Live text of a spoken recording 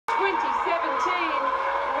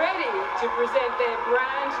to present their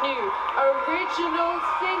brand new original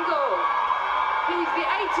single. He's the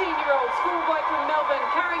 18-year-old schoolboy from Melbourne,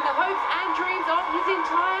 carrying the hopes and dreams of his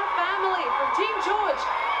entire family. From Team George,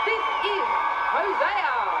 this is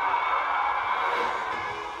Hoseah.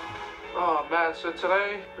 Oh man, so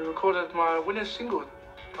today we recorded my winning single.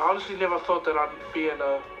 I honestly never thought that I'd be in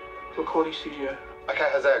a recording studio. Okay,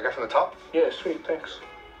 Hoseah, go from the top. Yeah, sweet, thanks.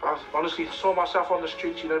 I honestly saw myself on the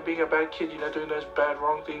streets, being a bad kid, doing those bad,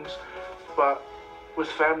 wrong things. But with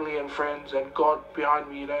family and friends and God behind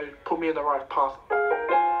me, put me in the right path.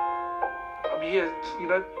 I'm here,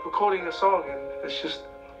 recording a song, and it's just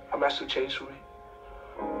a massive change for me.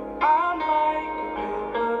 I'm like a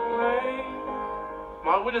paper plane.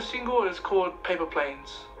 My winning single is called Paper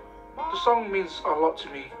Planes. The song means a lot to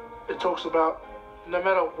me. It talks about no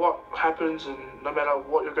matter what happens and no matter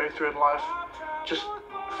what you're going through in life, just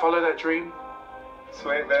follow that dream.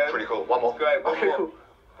 Sweet, man. Pretty cool. One more. Great, one more. Cool.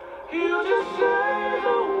 You just say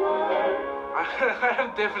the word. I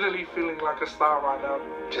am definitely feeling like a star right now.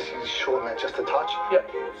 Just shorten that just a touch. Yeah.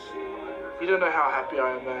 You don't know how happy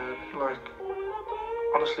I am, man. Like,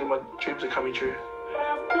 honestly, my dreams are coming true.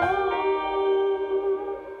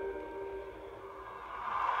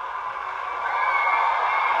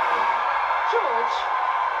 George,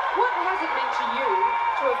 what has it meant to you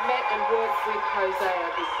to have met and worked with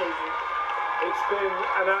Hoseah this season? It's been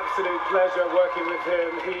an absolute pleasure working with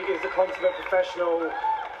him. He is a consummate professional.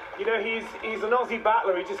 He's an Aussie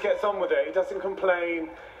battler. He just gets on with it. He doesn't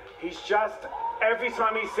complain. He's just, every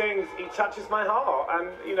time he sings, he touches my heart.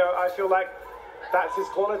 And, I feel like that's his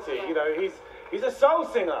quality. He's a soul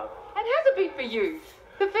singer. And how's it been for you?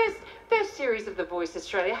 The first series of The Voice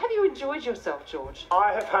Australia. Have you enjoyed yourself, George?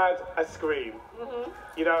 I have had a scream.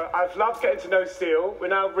 I've loved getting to know Seal. We're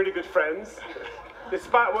now really good friends.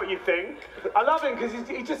 Despite what you think. I love him because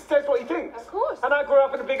he just says what he thinks. Of course. And I grew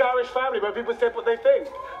up in a big Irish family where people say what they think.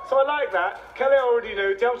 So I like that. Kelly I already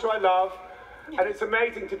knew, Delta I love. And it's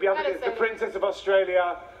amazing to be able to get the Princess of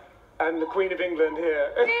Australia and the Queen of England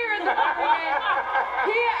here. Here in the very end.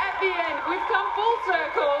 Here at the end, we've come full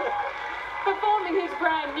circle. Performing his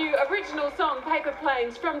brand new original song, Paper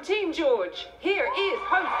Planes, from Team George. Here is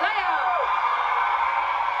Hoseah.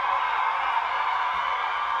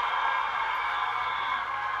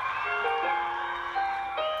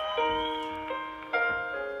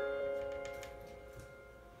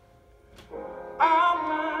 I'm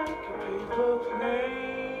like a paper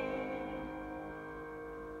plane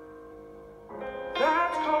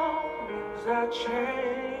that's called winds that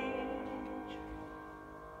change.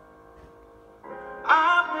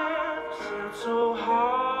 I've never sailed so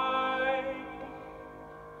high.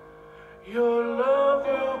 Your love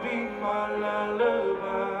will be my lullaby.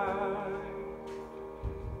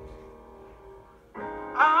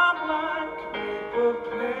 I'm like a paper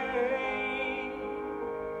plane.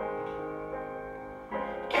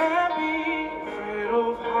 Can't be afraid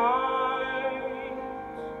of heights.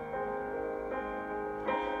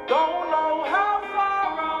 Don't know how far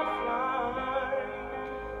I'll fly.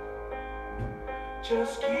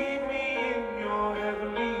 Just keep me in your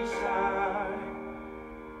heavenly side.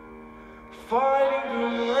 Fighting the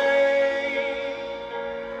rain,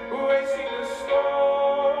 racing the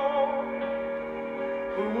storm.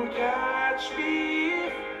 Who would catch me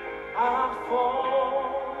if I fall?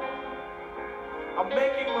 I'm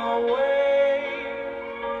making my way,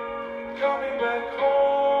 coming back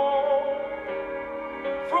home,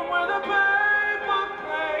 from where the paper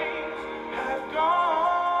planes have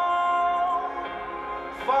gone.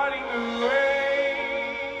 Fighting the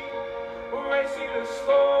rain, racing the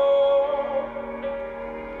storm.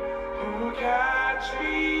 Who will catch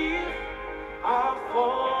me if I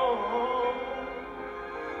fall?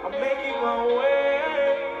 I'm making my way,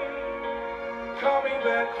 coming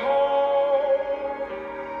back home,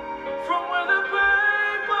 from where the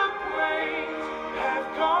paper planes have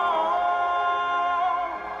gone.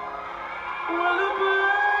 Where the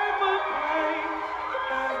paper planes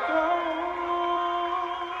have gone.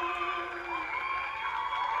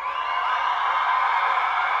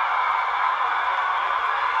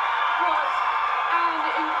 What an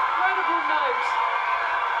incredible note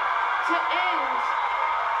to end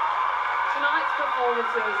tonight's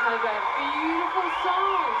performances. Hoseah, beautiful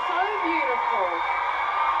song, so beautiful.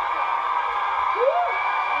 Woo.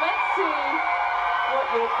 Let's see what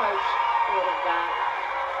your coach thought of that.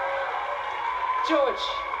 George.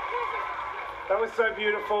 That was so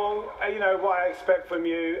beautiful. What I expect from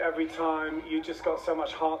you every time. You just got so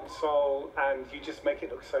much heart and soul, and you just make it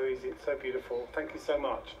look so easy. It's so beautiful. Thank you so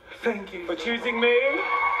much. Thank you for choosing me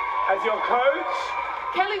as your coach.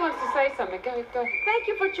 Kelly wants to say something. Go. Thank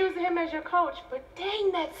you for choosing him as your coach, but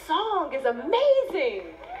dang, that song is amazing.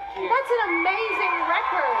 That's an amazing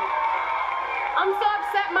record. I'm so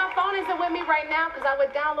upset my phone isn't with me right now because I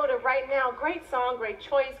would download it right now. Great song, great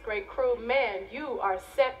choice, great crew. Man, you are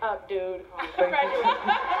set up, dude. Congratulations.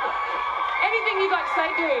 Anything you'd like to say,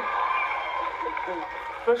 dude?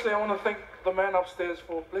 Firstly, I want to thank the man upstairs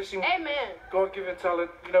for blessing Amen. God-given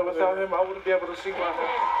talent. You know, without him, I wouldn't be able to sing like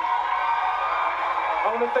that.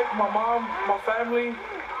 I want to thank my mom, my family.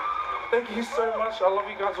 Thank you so much. I love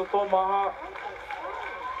you guys with all my heart.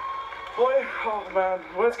 Boy, oh man,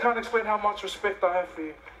 words can't explain how much respect I have for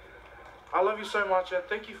you. I love you so much, and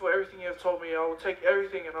thank you for everything you have told me. I will take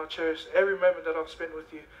everything and I'll cherish every moment that I've spent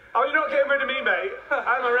with you. Oh, you're not getting rid of me, mate.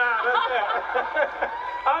 I'm around, that's it.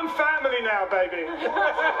 I'm family now, baby.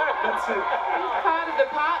 That's it. Part of the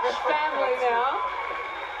Partsch family now.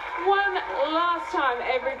 One last time,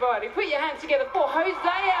 everybody. Put your hands together for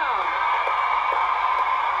Hoseah.